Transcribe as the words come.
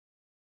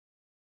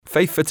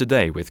Faith for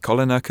Today with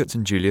Colin Urquhart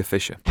and Julia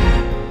Fisher.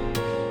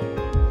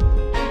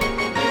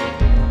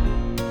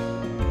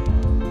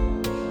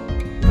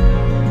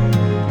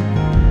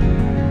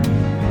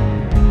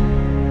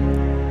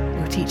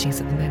 Teachings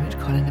at the moment,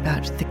 Colin,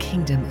 about the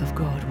kingdom of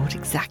God, what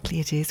exactly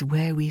it is,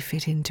 where we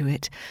fit into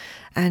it.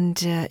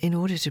 And in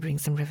order to bring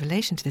some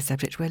revelation to this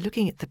subject, we're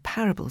looking at the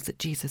parables that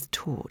Jesus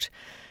taught.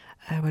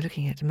 We're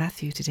looking at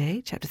Matthew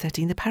today, chapter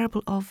 13, the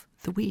parable of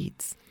the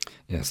weeds.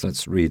 Yes,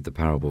 let's read the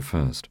parable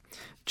first.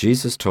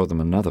 Jesus taught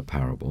them another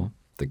parable.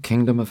 The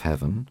kingdom of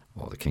heaven,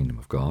 or the kingdom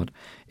of God,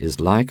 is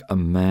like a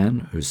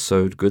man who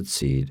sowed good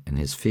seed in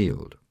his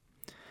field.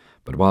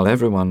 But while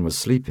everyone was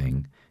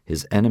sleeping,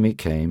 his enemy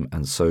came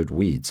and sowed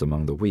weeds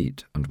among the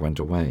wheat and went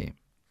away.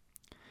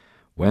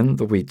 When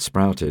the wheat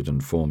sprouted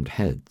and formed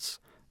heads,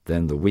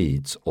 then the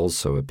weeds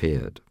also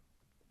appeared.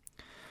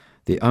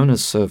 The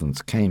owner's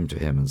servants came to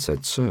him and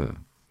said, "Sir,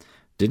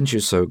 didn't you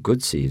sow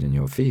good seed in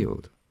your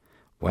field?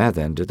 Where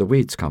then did the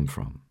weeds come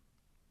from?"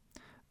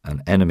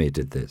 "An enemy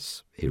did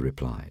this," he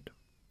replied.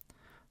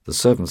 The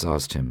servants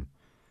asked him,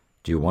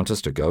 "Do you want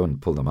us to go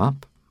and pull them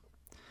up?"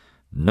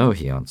 "No,"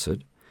 he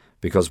answered,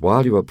 "because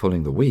while you are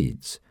pulling the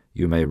weeds,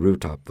 you may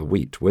root up the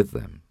wheat with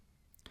them.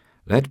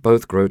 Let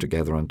both grow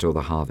together until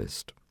the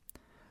harvest.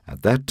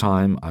 At that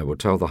time I will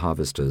tell the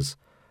harvesters,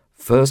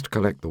 'First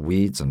collect the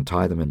weeds and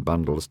tie them in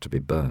bundles to be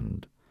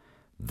burned.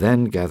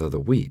 Then gather the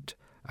wheat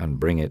and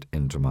bring it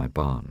into my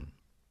barn.'"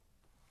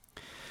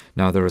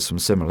 Now there are some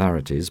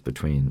similarities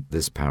between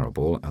this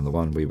parable and the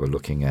one we were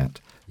looking at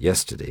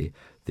yesterday,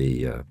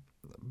 the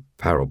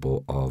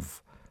parable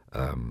of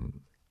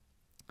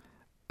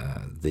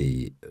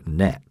the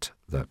net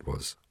that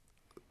was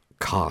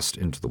cast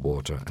into the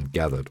water and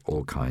gathered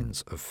all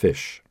kinds of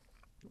fish.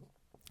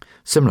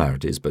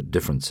 Similarities, but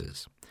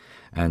differences.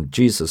 And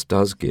Jesus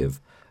does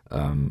give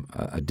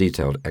a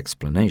detailed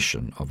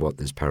explanation of what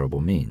this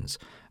parable means,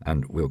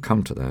 and we'll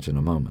come to that in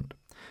a moment.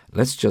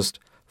 Let's just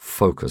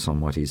focus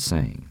on what he's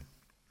saying.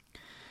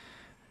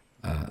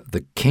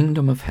 The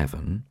kingdom of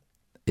heaven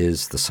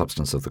is the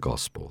substance of the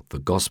gospel. The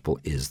gospel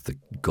is the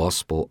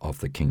gospel of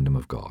the kingdom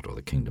of God, or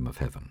the kingdom of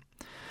heaven.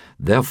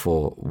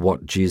 Therefore,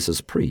 what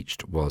Jesus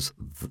preached was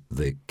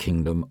the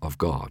kingdom of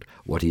God.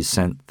 What he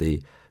sent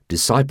the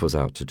disciples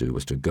out to do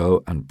was to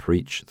go and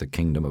preach the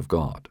kingdom of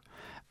God,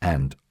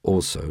 and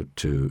also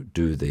to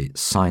do the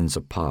signs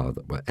of power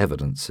that were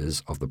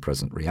evidences of the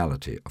present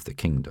reality of the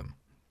kingdom.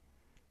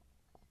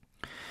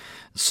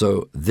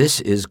 So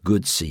this is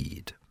good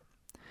seed.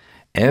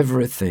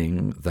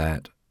 Everything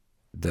that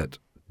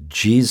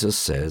Jesus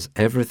says,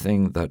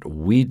 everything that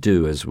we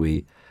do as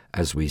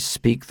we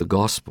speak the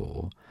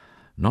gospel,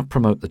 not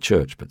promote the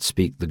church, but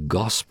speak the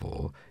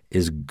gospel,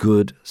 is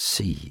good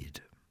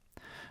seed.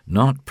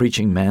 Not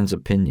preaching man's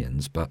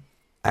opinions, but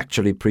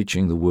actually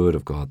preaching the word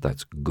of God,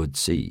 that's good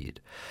seed.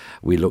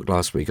 We looked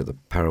last week at the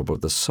parable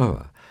of the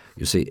sower.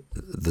 You see,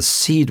 the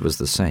seed was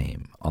the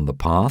same on the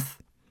path,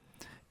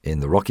 in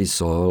the rocky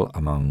soil,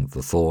 among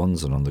the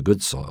thorns, and on the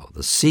good soil.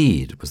 The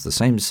seed was the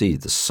same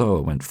seed. The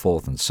sower went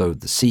forth and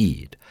sowed the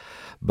seed.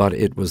 But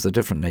it was the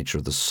different nature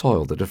of the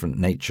soil, the different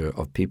nature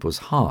of people's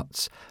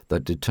hearts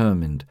that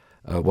determined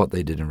what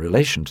they did in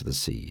relation to the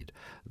seed.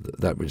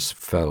 That which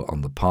fell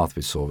on the path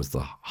we saw was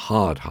the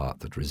hard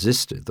heart that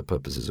resisted the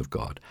purposes of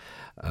God.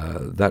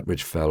 That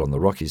which fell on the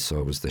rocky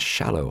soil was the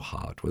shallow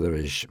heart, with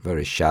a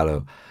very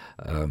shallow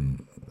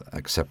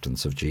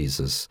acceptance of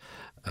Jesus,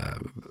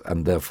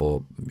 and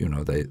therefore,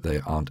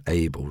 they aren't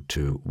able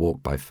to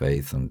walk by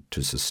faith and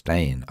to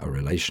sustain a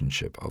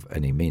relationship of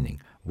any meaning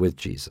with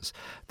Jesus.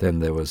 Then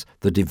there was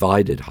the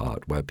divided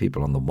heart, where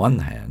people on the one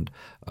hand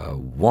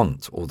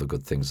want all the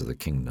good things of the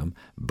kingdom,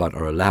 but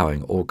are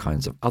allowing all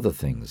kinds of other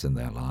things in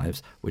their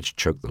lives which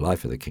choke the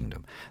life of the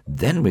kingdom.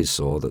 Then we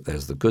saw that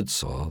there's the good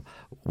soil,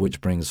 which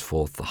brings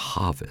forth the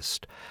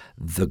harvest.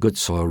 The good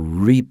soil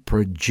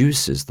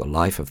reproduces the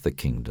life of the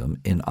kingdom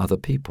in other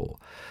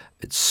people.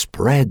 It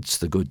spreads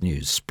the good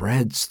news,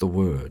 spreads the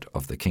word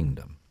of the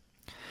kingdom.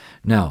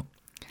 Now,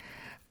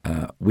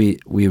 we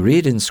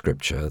read in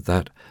Scripture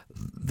that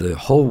the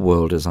whole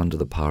world is under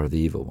the power of the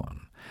evil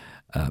one,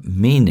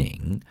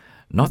 meaning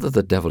not that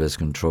the devil is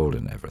controlled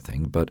in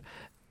everything, but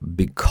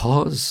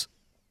because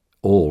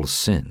all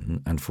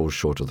sin and fall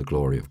short of the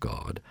glory of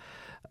God,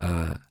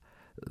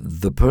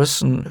 the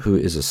person who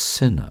is a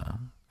sinner,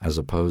 as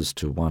opposed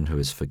to one who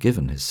has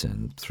forgiven his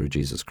sin through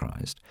Jesus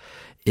Christ,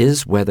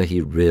 is, whether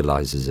he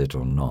realizes it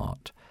or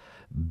not,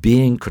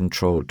 being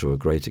controlled to a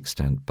great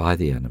extent by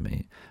the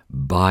enemy,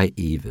 by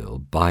evil,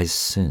 by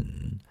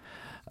sin,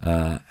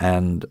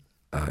 and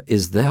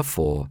is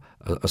therefore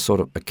a sort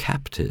of a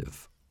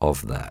captive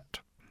of that.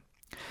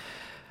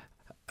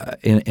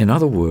 In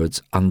other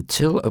words,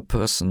 until a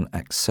person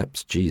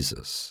accepts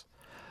Jesus,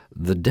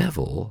 the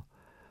devil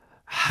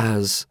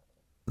has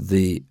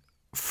the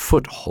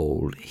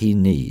foothold he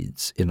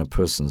needs in a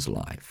person's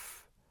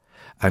life.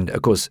 And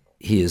of course,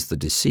 he is the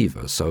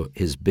deceiver, so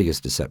his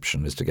biggest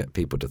deception is to get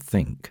people to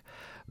think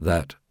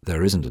that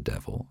there isn't a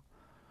devil,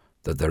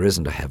 that there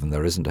isn't a heaven,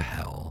 there isn't a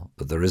hell,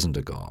 that there isn't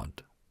a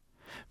God.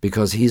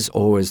 because he's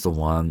always the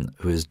one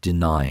who is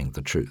denying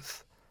the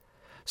truth.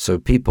 So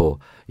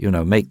people,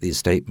 make these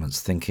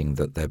statements thinking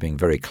that they're being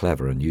very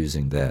clever and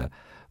using their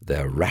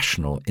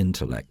rational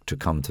intellect to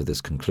come to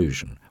this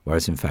conclusion,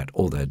 whereas in fact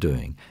all they're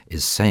doing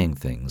is saying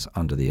things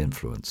under the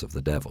influence of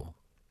the devil.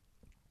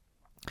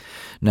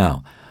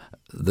 Now,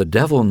 the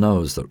devil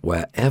knows that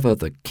wherever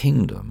the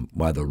kingdom,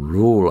 where the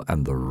rule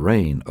and the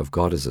reign of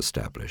God is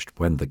established,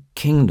 when the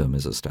kingdom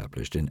is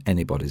established in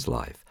anybody's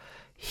life,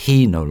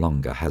 he no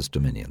longer has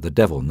dominion. The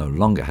devil no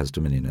longer has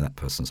dominion in that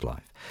person's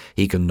life.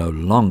 He can no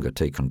longer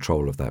take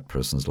control of that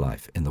person's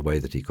life in the way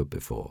that he could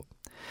before.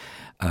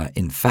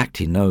 In fact,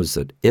 he knows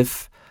that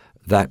if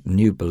that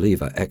new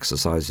believer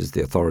exercises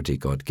the authority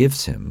God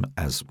gives him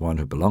as one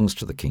who belongs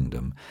to the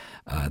kingdom,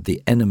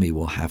 the enemy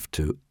will have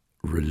to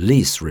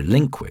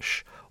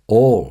relinquish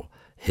all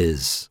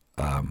his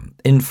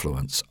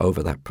influence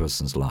over that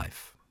person's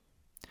life.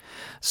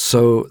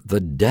 So the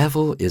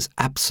devil is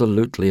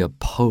absolutely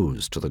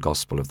opposed to the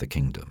gospel of the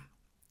kingdom.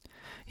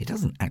 He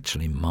doesn't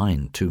actually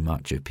mind too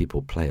much if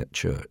people play at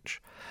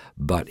church,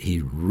 but he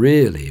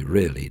really,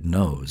 really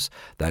knows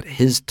that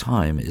his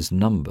time is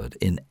numbered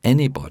in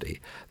anybody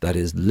that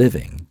is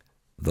living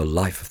the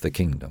life of the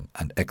kingdom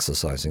and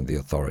exercising the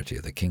authority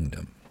of the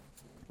kingdom.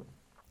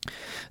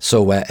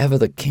 So wherever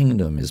the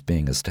kingdom is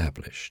being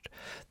established,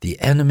 the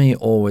enemy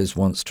always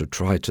wants to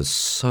try to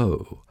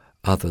sow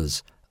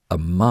others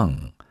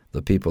among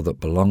the people that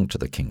belong to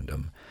the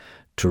kingdom,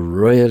 to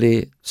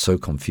really sow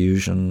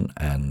confusion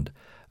and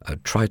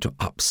try to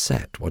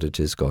upset what it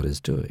is God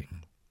is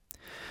doing.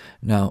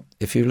 Now,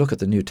 if you look at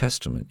the New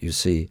Testament, you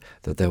see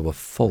that there were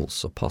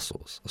false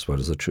apostles as well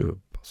as the true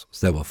apostles.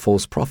 There were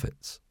false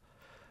prophets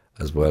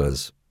as well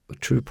as the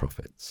true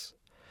prophets.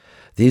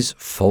 These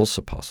false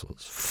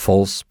apostles,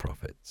 false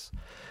prophets,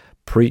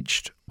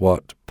 preached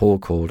what Paul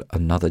called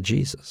another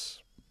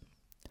Jesus.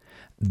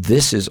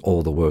 This is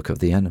all the work of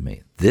the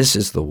enemy. This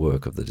is the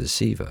work of the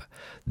deceiver.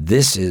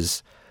 This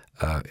is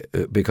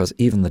because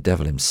even the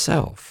devil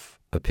himself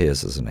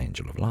appears as an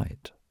angel of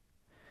light.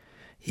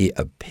 He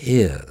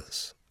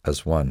appears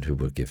as one who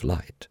will give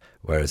light,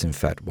 whereas in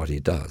fact what he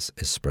does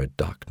is spread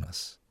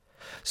darkness.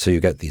 So you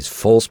get these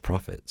false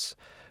prophets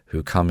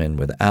who come in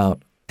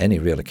without any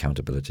real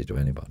accountability to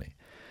anybody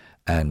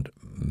and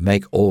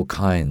make all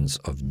kinds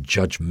of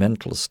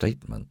judgmental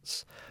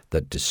statements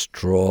that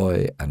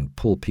destroy and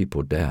pull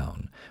people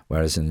down,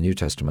 whereas in the New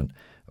Testament,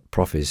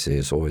 prophecy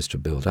is always to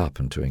build up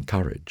and to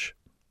encourage.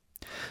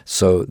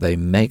 So they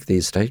make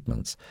these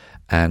statements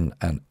and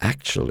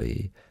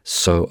actually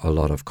sow a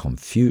lot of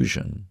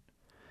confusion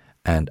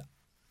and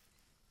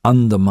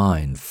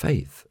undermine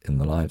faith in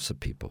the lives of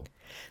people.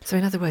 So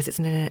in other words, it's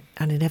an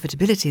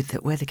inevitability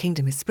that where the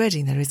kingdom is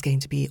spreading, there is going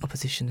to be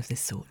opposition of this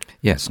sort.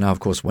 Yes. Now, of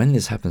course, when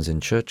this happens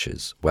in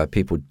churches where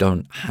people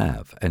don't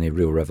have any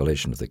real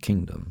revelation of the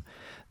kingdom,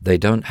 they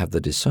don't have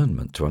the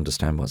discernment to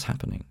understand what's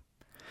happening.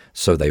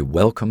 So they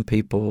welcome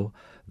people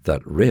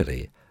that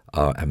really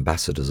are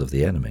ambassadors of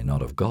the enemy,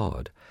 not of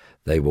God.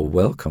 They will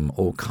welcome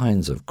all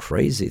kinds of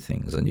crazy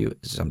things, and you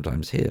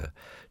sometimes hear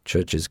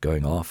churches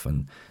going off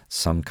on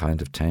some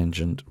kind of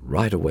tangent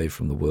right away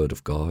from the Word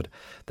of God.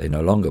 They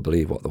no longer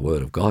believe what the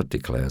Word of God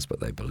declares, but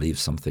they believe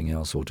something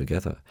else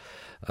altogether.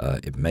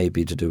 It may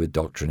be to do with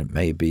doctrine, it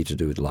may be to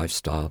do with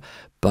lifestyle,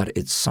 but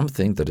it's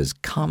something that has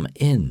come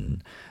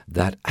in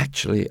that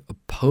actually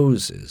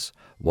opposes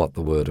what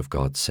the Word of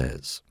God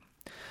says.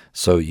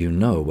 So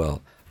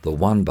well, the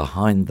one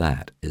behind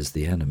that is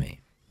the enemy.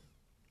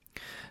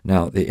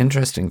 Now, the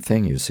interesting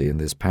thing you see in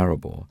this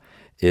parable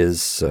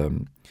is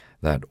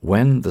that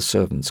when the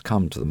servants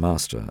come to the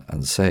master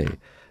and say,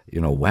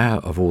 where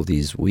have all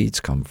these weeds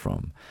come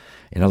from?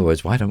 In other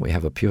words, why don't we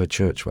have a pure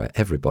church where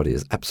everybody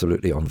is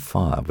absolutely on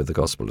fire with the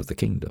gospel of the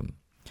kingdom?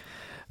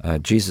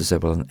 Jesus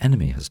said, well, an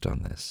enemy has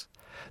done this.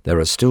 There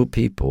are still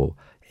people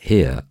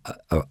here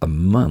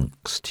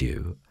amongst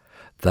you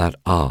that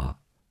are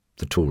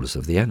the tools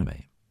of the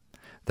enemy.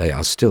 They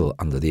are still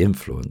under the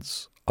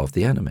influence of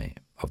the enemy,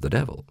 of the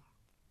devil.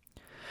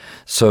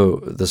 So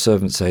the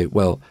servants say,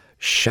 well,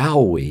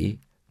 shall we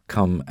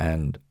come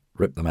and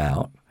rip them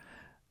out?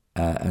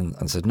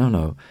 And said,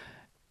 no,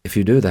 if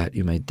you do that,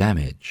 you may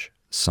damage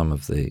some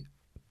of the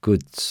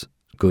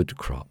good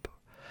crop.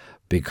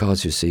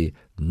 Because, you see,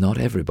 not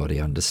everybody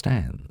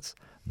understands.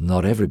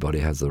 Not everybody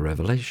has the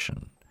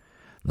revelation.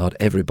 Not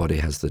everybody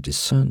has the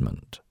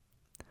discernment.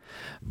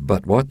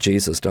 But what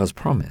Jesus does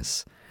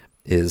promise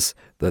is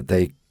that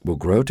they will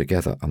grow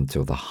together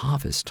until the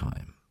harvest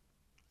time.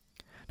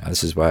 Now,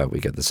 this is where we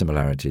get the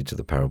similarity to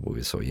the parable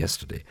we saw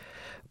yesterday.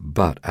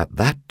 But at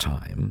that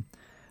time,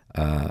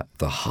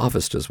 the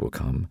harvesters will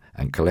come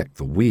and collect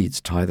the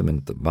weeds, tie them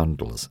into the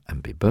bundles,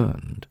 and be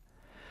burned.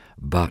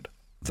 But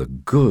the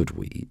good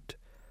wheat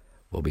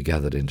will be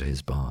gathered into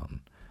his barn,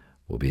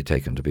 will be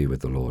taken to be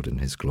with the Lord in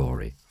his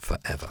glory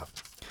forever.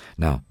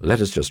 Now, let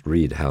us just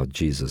read how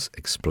Jesus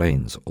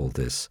explains all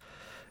this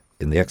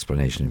in the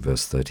explanation in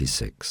verse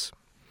 36.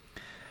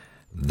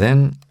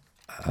 Then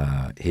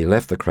he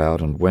left the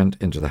crowd and went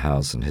into the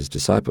house, and his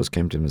disciples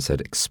came to him and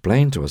said,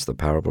 "Explain to us the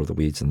parable of the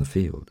weeds in the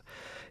field."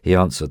 He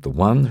answered, "The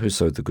one who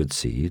sowed the good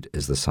seed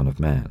is the Son of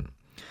Man.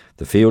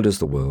 The field is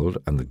the world,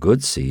 and the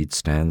good seed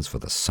stands for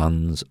the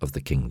sons of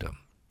the kingdom."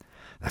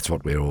 That's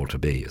what we're all to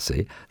be, you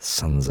see,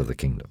 sons of the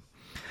kingdom.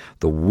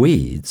 "The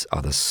weeds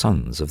are the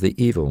sons of the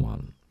evil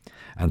one,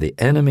 and the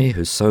enemy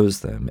who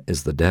sows them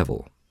is the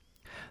devil.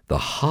 The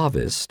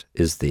harvest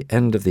is the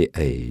end of the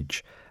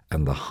age,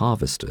 and the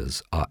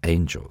harvesters are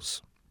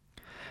angels.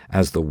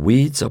 As the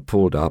weeds are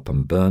pulled up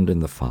and burned in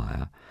the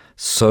fire,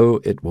 so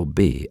it will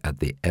be at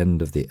the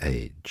end of the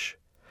age.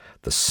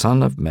 The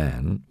Son of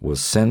Man will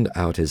send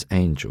out his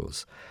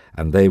angels,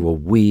 and they will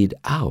weed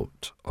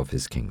out of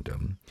his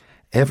kingdom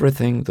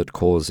everything that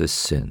causes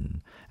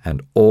sin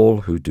and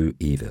all who do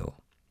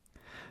evil.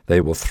 They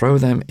will throw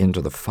them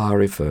into the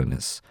fiery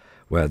furnace,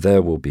 where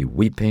there will be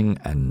weeping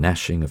and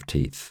gnashing of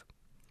teeth.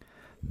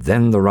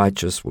 Then the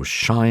righteous will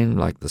shine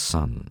like the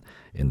sun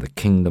in the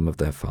kingdom of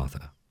their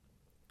Father.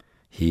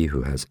 He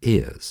who has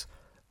ears,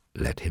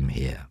 let him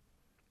hear."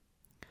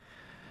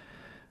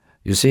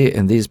 You see,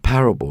 in these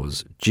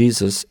parables,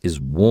 Jesus is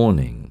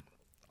warning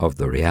of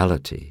the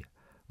reality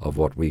of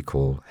what we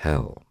call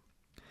hell.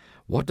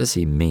 What does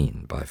he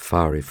mean by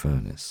fiery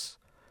furnace,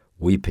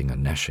 weeping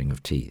and gnashing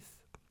of teeth?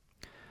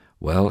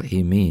 Well,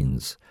 he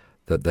means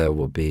that there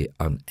will be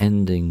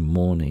unending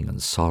mourning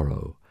and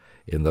sorrow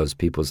in those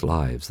people's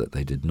lives that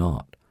they did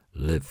not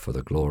live for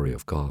the glory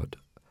of God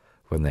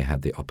when they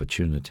had the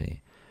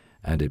opportunity.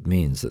 And it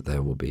means that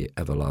there will be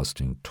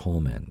everlasting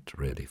torment,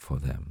 really, for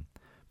them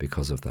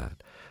because of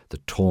that. The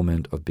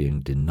torment of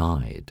being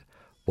denied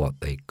what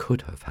they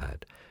could have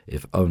had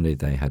if only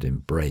they had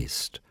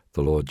embraced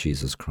the Lord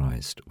Jesus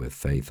Christ with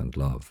faith and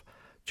love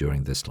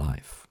during this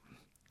life.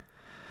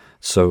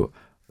 So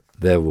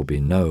there will be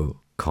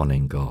no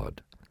conning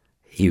God.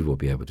 He will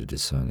be able to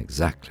discern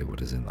exactly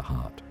what is in the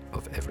heart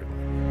of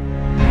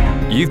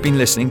everyone. You've been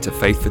listening to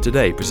Faith for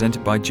Today,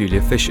 presented by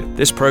Julia Fisher.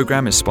 This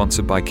program is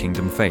sponsored by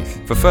Kingdom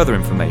Faith. For further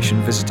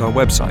information, visit our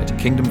website,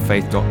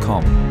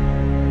 kingdomfaith.com.